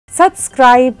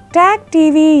Subscribe Tag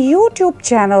TV YouTube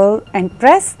channel and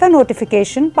press the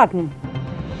notification button.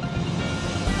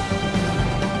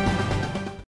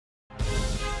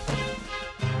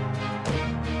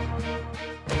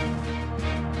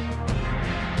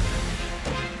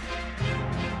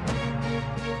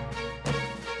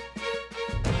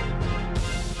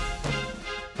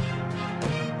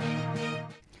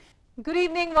 Good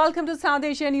evening. Welcome to South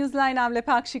Asia Newsline. I'm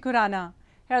Khurana.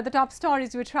 Here are the top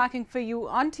stories we're tracking for you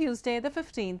on Tuesday, the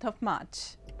 15th of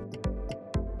March.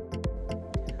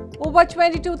 Over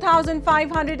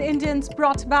 22,500 Indians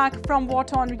brought back from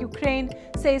war-torn Ukraine,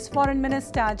 says Foreign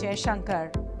Minister Jai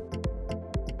Shankar.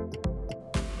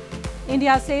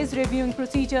 India says reviewing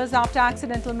procedures after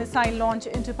accidental missile launch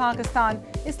into Pakistan.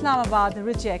 Islamabad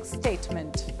rejects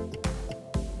statement.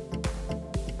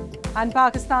 And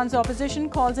Pakistan's opposition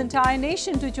calls entire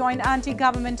nation to join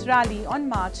anti-government rally on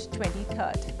March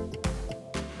 23rd.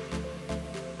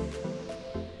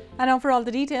 And now for all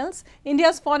the details,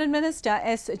 India's Foreign Minister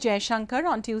S. Jai Shankar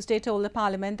on Tuesday told the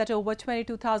Parliament that over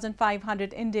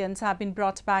 22,500 Indians have been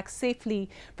brought back safely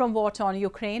from war-torn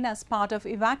Ukraine as part of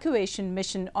evacuation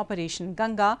mission Operation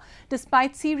Ganga,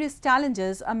 despite serious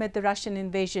challenges amid the Russian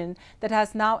invasion that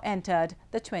has now entered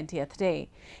the 20th day.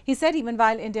 He said even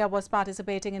while India was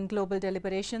participating in global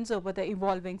deliberations over the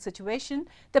evolving situation,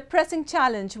 the pressing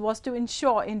challenge was to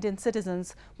ensure Indian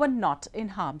citizens were not in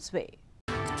harm's way.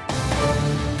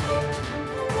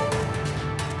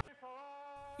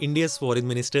 India's Foreign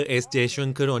Minister S.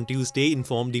 Jaishankar on Tuesday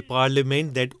informed the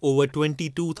Parliament that over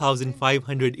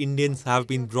 22,500 Indians have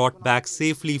been brought back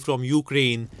safely from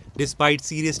Ukraine, despite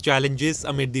serious challenges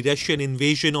amid the Russian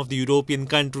invasion of the European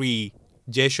country.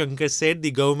 Jaishankar said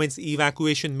the government's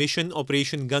evacuation mission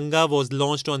Operation Ganga was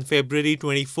launched on February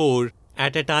 24,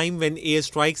 at a time when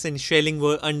airstrikes and shelling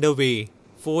were underway.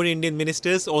 4 Indian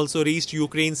ministers also reached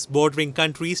Ukraine's bordering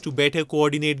countries to better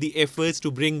coordinate the efforts to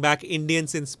bring back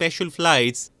Indians in special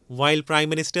flights, while Prime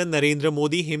Minister Narendra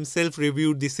Modi himself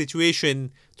reviewed the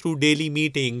situation through daily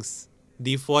meetings.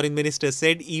 The Foreign Minister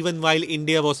said even while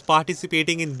India was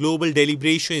participating in global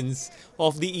deliberations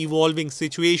of the evolving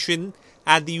situation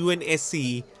at the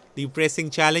UNSC, the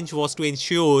pressing challenge was to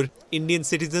ensure Indian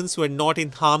citizens were not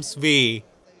in harm's way.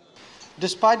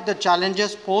 Despite the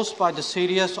challenges posed by the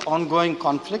serious ongoing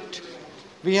conflict,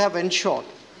 we have ensured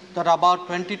that about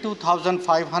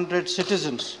 22,500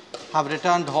 citizens have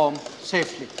returned home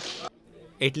safely.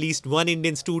 At least one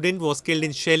Indian student was killed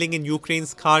in shelling in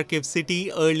Ukraine's Kharkiv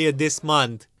city earlier this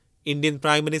month. Indian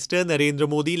Prime Minister Narendra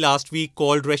Modi last week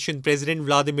called Russian President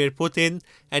Vladimir Putin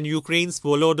and Ukraine's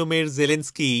Volodymyr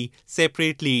Zelensky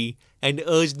separately and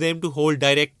urged them to hold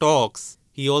direct talks.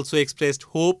 He also expressed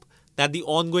hope that the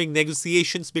ongoing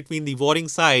negotiations between the warring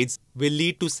sides will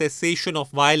lead to cessation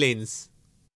of violence.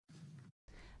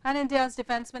 And India's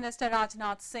Defence Minister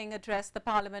Rajnath Singh addressed the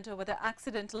Parliament over the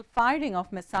accidental firing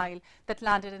of missile that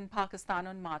landed in Pakistan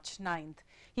on March 9th.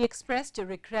 He expressed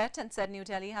regret and said New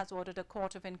Delhi has ordered a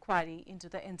court of inquiry into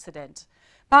the incident.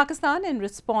 Pakistan, in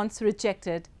response,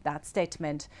 rejected that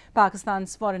statement.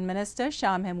 Pakistan's Foreign Minister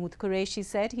Shah Mahmood Qureshi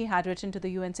said he had written to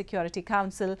the UN Security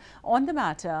Council on the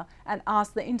matter and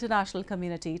asked the international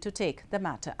community to take the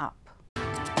matter up.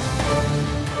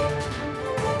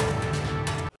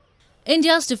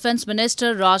 India's Defence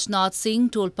Minister Rajnath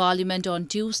Singh told Parliament on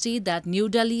Tuesday that New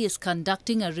Delhi is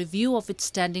conducting a review of its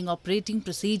standing operating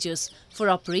procedures for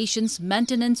operations,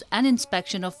 maintenance and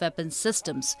inspection of weapons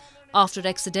systems after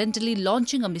accidentally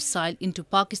launching a missile into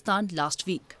Pakistan last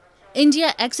week.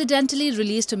 India accidentally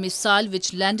released a missile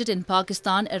which landed in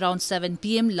Pakistan around 7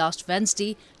 p.m. last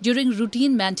Wednesday during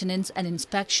routine maintenance and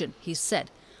inspection, he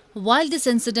said. While this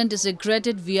incident is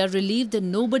regretted, we are relieved that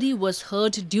nobody was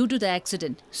hurt due to the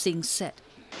accident, Singh said.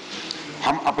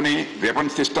 हम अपने weapon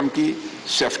system की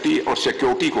safety और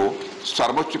security को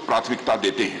सर्वोच्च प्राथमिकता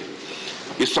देते हैं।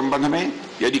 इस संबंध में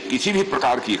यदि किसी भी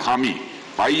प्रकार की खामी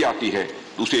पाई जाती है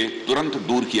तो उसे तुरंत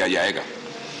दूर किया जाएगा।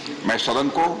 मैं सदन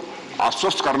को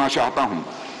आश्वस्त करना चाहता हूं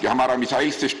कि हमारा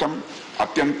मिसाइल सिस्टम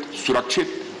अत्यंत सुरक्षित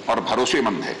और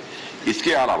भरोसेमंद है।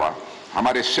 इसके अलावा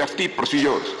हमारे सेफ्टी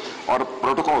प्रोसीजर्स और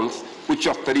प्रोटोकॉल्स उच्च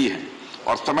स्तरीय हैं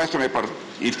और समय-समय पर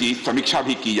इसकी समीक्षा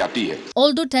भी की जाती है.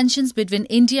 Although tensions between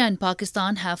India and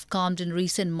Pakistan have calmed in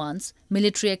recent months,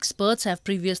 military experts have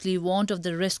previously warned of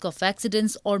the risk of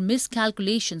accidents or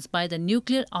miscalculations by the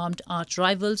nuclear-armed arch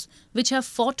rivals which have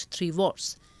fought 3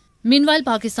 wars. Meanwhile,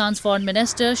 Pakistan's Foreign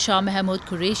Minister Shah Mahmood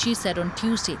Qureshi said on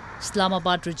Tuesday,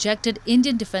 Islamabad rejected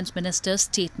Indian Defence Minister's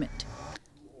statement.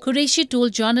 Qureshi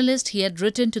told journalists he had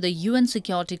written to the UN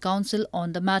Security Council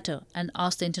on the matter and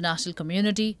asked the international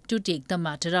community to take the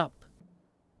matter up.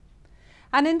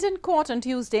 An Indian court on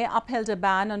Tuesday upheld a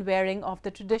ban on wearing of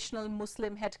the traditional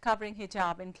Muslim head covering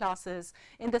hijab in classes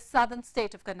in the southern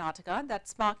state of Karnataka that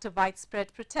sparked a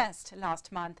widespread protest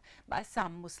last month by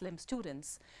some Muslim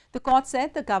students. The court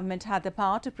said the government had the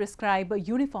power to prescribe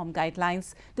uniform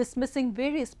guidelines, dismissing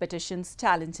various petitions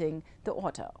challenging the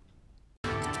order.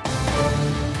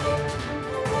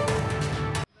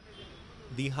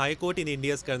 The High Court in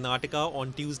India's Karnataka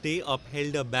on Tuesday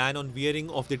upheld a ban on wearing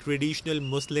of the traditional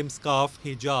Muslim scarf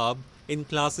hijab in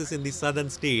classes in the southern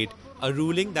state, a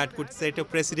ruling that could set a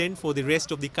precedent for the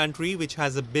rest of the country, which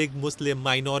has a big Muslim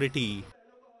minority.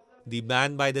 The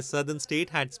ban by the southern state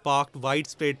had sparked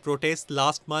widespread protests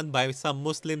last month by some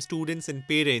Muslim students and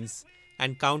parents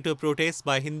and counter-protests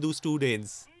by Hindu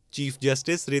students. Chief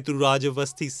Justice Ritu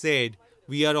Rajavasthi said,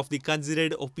 "We are of the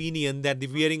considered opinion that the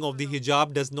wearing of the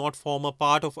hijab does not form a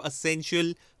part of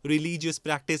essential religious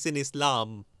practice in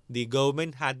Islam. The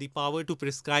government had the power to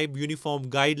prescribe uniform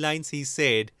guidelines," he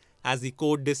said, as the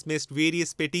court dismissed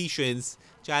various petitions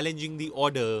challenging the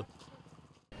order.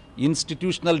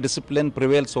 Institutional discipline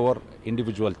prevails over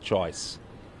individual choice.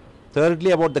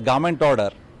 Thirdly, about the government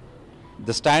order,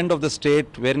 the stand of the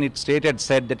state, wherein its state had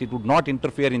said that it would not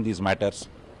interfere in these matters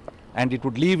and it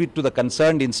would leave it to the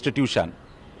concerned institution.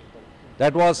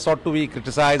 That was sought to be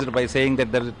criticized by saying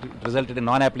that it resulted in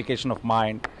non-application of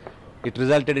mind, it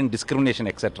resulted in discrimination,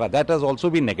 etc. That has also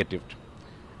been negatived.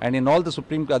 And in all,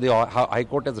 the High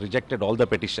Court has rejected all the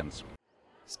petitions.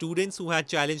 Students who had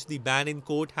challenged the ban in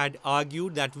court had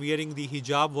argued that wearing the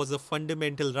hijab was a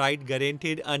fundamental right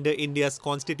guaranteed under India's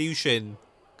constitution.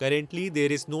 Currently,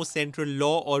 there is no central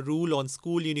law or rule on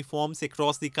school uniforms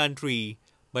across the country,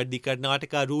 but the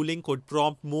Karnataka ruling could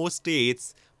prompt more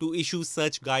states to issue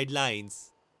such guidelines.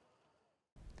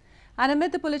 And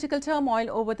amid the political turmoil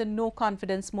over the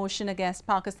no-confidence motion against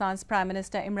Pakistan's Prime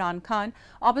Minister Imran Khan,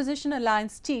 Opposition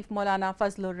Alliance Chief Maulana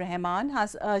Fazlur Rahman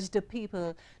has urged the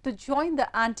people to join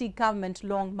the anti-government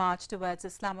long march towards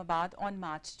Islamabad on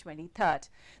March 23rd.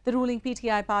 The ruling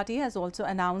PTI party has also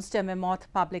announced a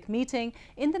mammoth public meeting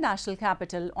in the national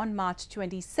capital on March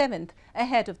 27th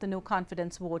ahead of the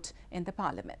no-confidence vote in the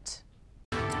parliament.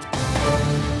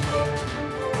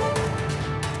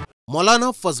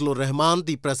 Maulana Fazlur Rahman,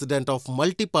 the president of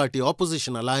multi-party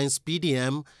opposition alliance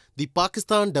PDM, the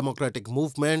Pakistan Democratic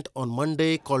Movement, on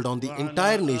Monday called on the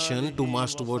entire nation to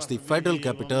march towards the federal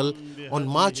capital on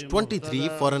March 23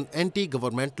 for an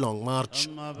anti-government long march.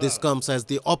 This comes as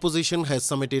the opposition has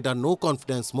submitted a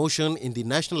no-confidence motion in the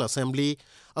National Assembly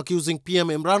accusing PM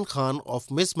Imran Khan of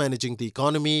mismanaging the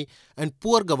economy and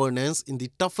poor governance in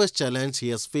the toughest challenge he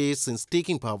has faced since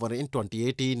taking power in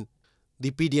 2018. The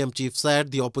PDM chief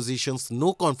said the opposition's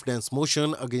no-confidence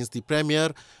motion against the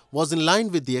Premier was in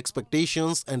line with the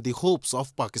expectations and the hopes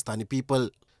of Pakistani people.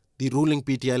 The ruling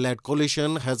PTI-led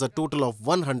coalition has a total of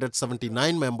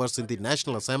 179 members in the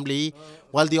National Assembly,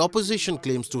 while the opposition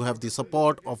claims to have the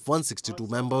support of 162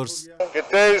 members.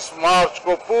 23 मार्च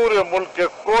को पूरे मुल्क के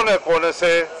कोने-कोने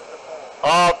से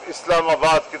आप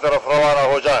इस्लामाबाद की तरफ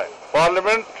रवाना हो जाएं।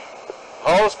 पार्लियामेंट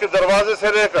हाउस के दरवाजे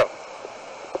से लेकर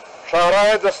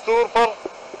शाहराए दस्तूर पर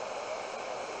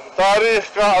तारीख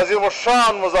का अजीम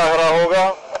शान मुजाहरा होगा।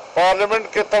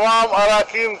 पार्लियामेंट के तमाम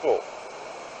अराकीन को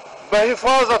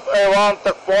बहिफाजत ऐवान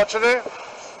तक पहुंचने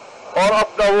और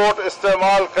अपना वोट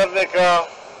इस्तेमाल करने का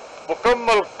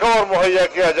मुकम्मल कवर मुहैया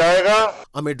किया जाएगा।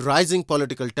 Amid rising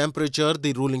political temperature,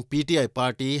 the ruling PTI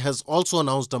party has also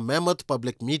announced a mammoth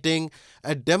public meeting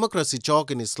at Democracy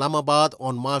Chowk in Islamabad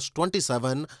on March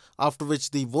 27, after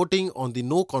which the voting on the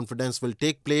no confidence will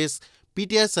take place,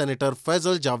 PTI Senator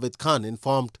Faisal Javed Khan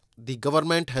informed. The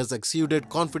government has exuded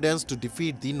confidence to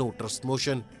defeat the no trust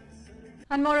motion.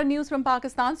 And more on news from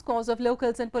Pakistan. Scores of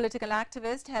locals and political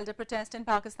activists held a protest in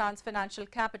Pakistan's financial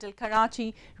capital,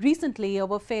 Karachi, recently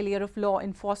over failure of law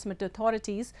enforcement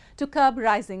authorities to curb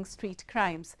rising street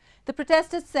crimes. The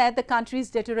protesters said the country's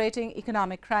deteriorating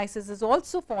economic crisis is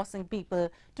also forcing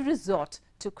people to resort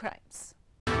to crimes.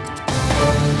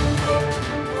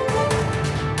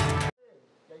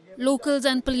 Locals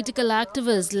and political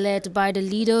activists led by the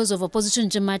leaders of opposition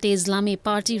Jamaat-e-Islami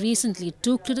party recently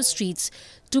took to the streets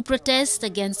to protest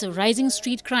against the rising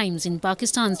street crimes in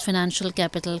Pakistan's financial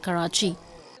capital, Karachi.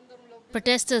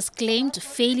 Protesters claimed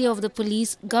failure of the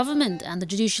police, government and the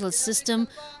judicial system,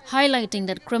 highlighting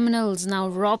that criminals now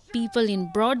rob people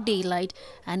in broad daylight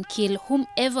and kill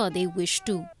whomever they wish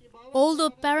to.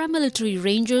 Although paramilitary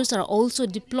rangers are also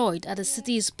deployed at the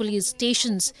city's police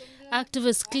stations,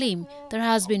 activists claim there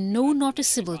has been no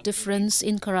noticeable difference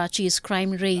in Karachi's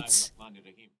crime rates.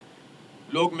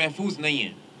 लोग महफूज नहीं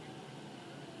हैं,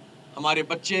 हमारे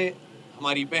बच्चे,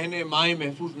 हमारी बहनें, माएं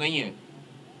महफूज नहीं हैं,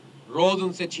 रोज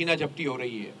उनसे छीना झपटी हो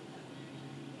रही है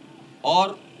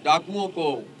और डाकुओं को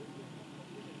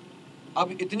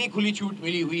अब इतनी खुली छूट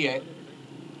मिली हुई है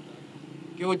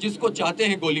कि वो जिसको चाहते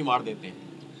हैं गोली मार देते हैं.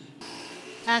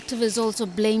 Activists also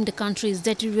blamed the country's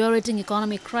deteriorating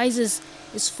economic crisis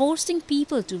is forcing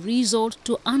people to resort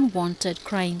to unwanted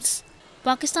crimes.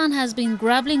 Pakistan has been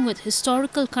grappling with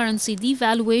historical currency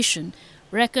devaluation,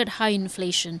 record high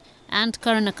inflation and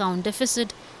current account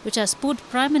deficit, which has put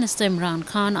Prime Minister Imran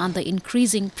Khan under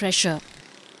increasing pressure.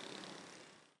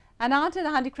 An art and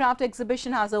handicraft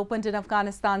exhibition has opened in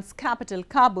Afghanistan's capital,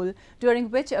 Kabul, during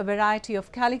which a variety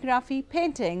of calligraphy,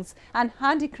 paintings and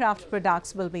handicraft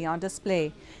products will be on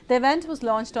display. The event was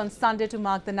launched on Sunday to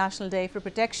mark the National Day for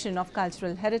Protection of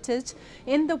Cultural Heritage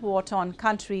in the war-torn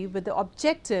country, with the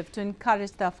objective to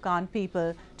encourage the Afghan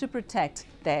people to protect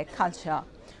their culture.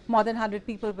 More than 100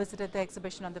 people visited the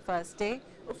exhibition on the first day.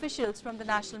 Officials from the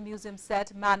National Museum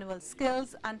said manual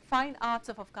skills and fine arts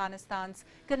of Afghanistan's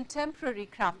contemporary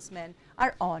craftsmen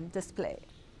are on display.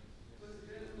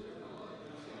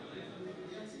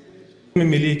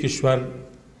 ملی کشور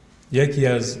یکی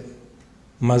از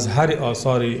مظهر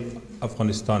آثار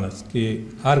افغانستان است که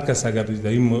هر کس اگر در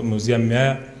این موزیم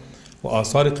میاد و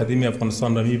آثار قدیمی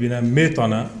افغانستان را میبینه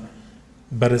میتونه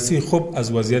بررسی خوب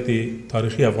از وضعیت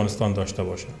تاریخی افغانستان داشته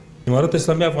باشه. امارات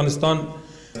اسلامی افغانستان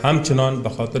همچنان به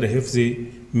خاطر حفظ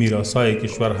میراث‌های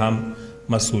کشور هم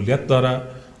مسئولیت داره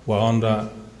و آن را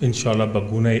ان شاءالله به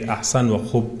گونه احسن و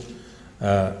خوب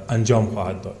انجام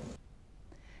خواهد داد.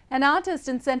 An artist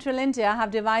in central India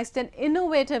have devised an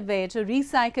innovative way to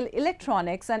recycle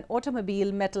electronics and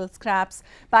automobile metal scraps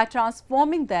by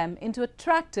transforming them into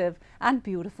attractive and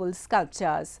beautiful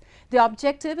sculptures. The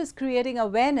objective is creating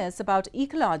awareness about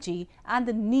ecology and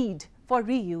the need for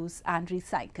reuse and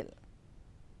recycle.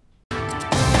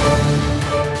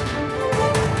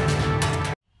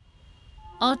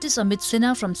 Artist Amit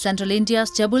Sinha from central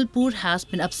India's Jabalpur has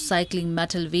been upcycling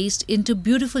metal waste into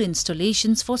beautiful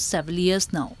installations for several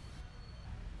years now.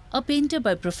 A painter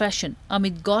by profession,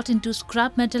 Amit got into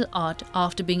scrap metal art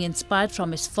after being inspired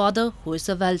from his father, who is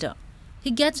a welder. He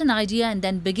gets an idea and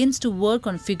then begins to work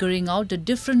on figuring out the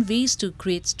different ways to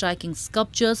create striking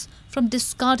sculptures from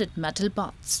discarded metal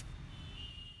parts.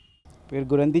 फिर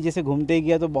गुरंदी जैसे घूमते ही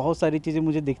गया तो बहुत सारी चीज़ें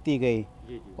मुझे दिखती गई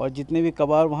और जितने भी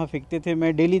कबाड़ वहाँ फेंकते थे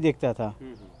मैं डेली देखता था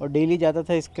और डेली जाता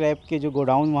था स्क्रैप के जो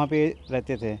गोडाउन वहाँ पे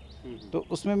रहते थे तो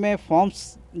उसमें मैं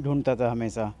फॉर्म्स ढूंढता था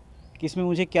हमेशा कि इसमें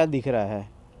मुझे क्या दिख रहा है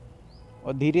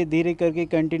और धीरे धीरे करके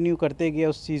कंटिन्यू करते गया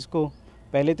उस चीज़ को.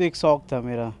 पहले तो एक शौक़ था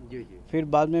मेरा, फिर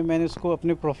बाद में मैंने उसको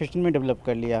अपने प्रोफेशन में डेवलप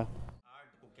कर लिया.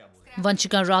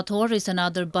 Vanchika Rathore is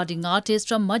another budding artist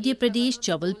from Madhya Pradesh,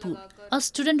 Jabalpur. A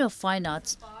student of fine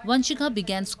arts, Vanchika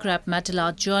began scrap metal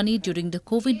art journey during the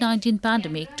COVID-19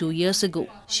 pandemic 2 years ago.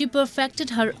 She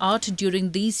perfected her art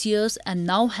during these years and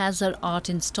now has her art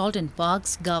installed in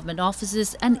parks, government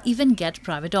offices and even get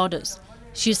private orders.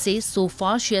 She says so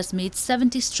far she has made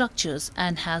 70 structures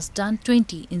and has done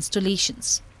 20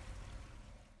 installations.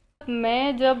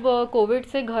 मैं जब Covid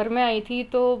से घर में आई थी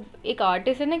तो एक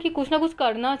artist है ना कि कुछ ना कुछ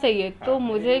करना चाहिए, तो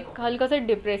मुझे हल्का सा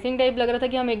डिप्रेसिंग टाइप लग रहा था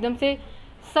कि हम एकदम से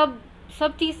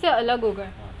सब चीज़ से अलग हो गए.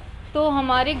 तो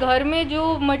हमारे घर में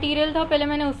जो मटेरियल था पहले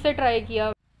मैंने उससे ट्राई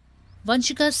किया.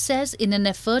 Vanchika says in an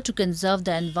effort to conserve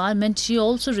the environment, she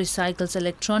also recycles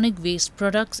electronic waste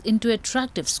products into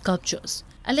attractive sculptures.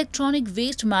 Electronic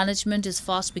waste management is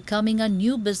fast becoming a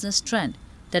new business trend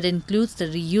that includes the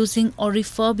reusing or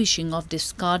refurbishing of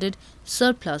discarded,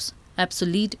 surplus,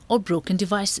 obsolete or broken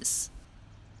devices.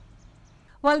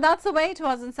 Well, that's the way it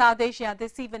was in South Asia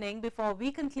this evening. Before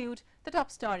we conclude, the top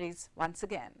stories once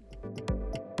again.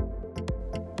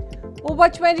 Over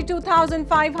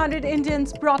 22,500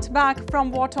 Indians brought back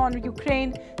from war-torn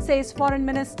Ukraine, says Foreign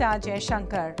Minister Jai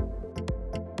Shankar.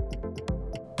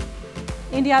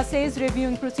 India says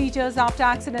reviewing procedures after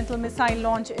accidental missile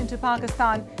launch into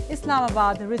Pakistan.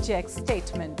 Islamabad rejects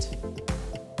statement.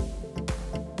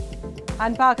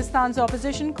 And Pakistan's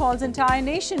opposition calls entire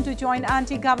nation to join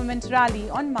anti-government rally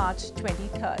on March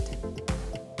 23rd.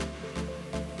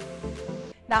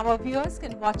 Now our viewers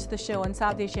can watch the show on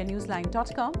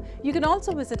SouthAsiaNewsline.com. You can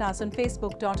also visit us on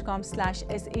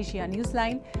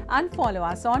Facebook.com/SAsiaNewsline and follow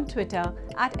us on Twitter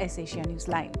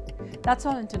 @SAsiaNewsline. That's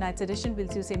all in tonight's edition. We'll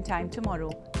see you same time tomorrow.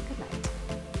 Good night.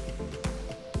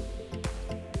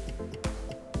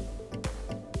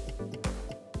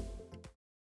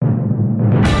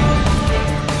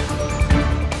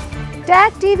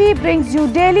 Tag TV brings you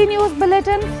daily news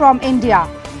bulletin from India.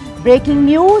 Breaking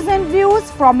news and views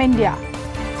from India.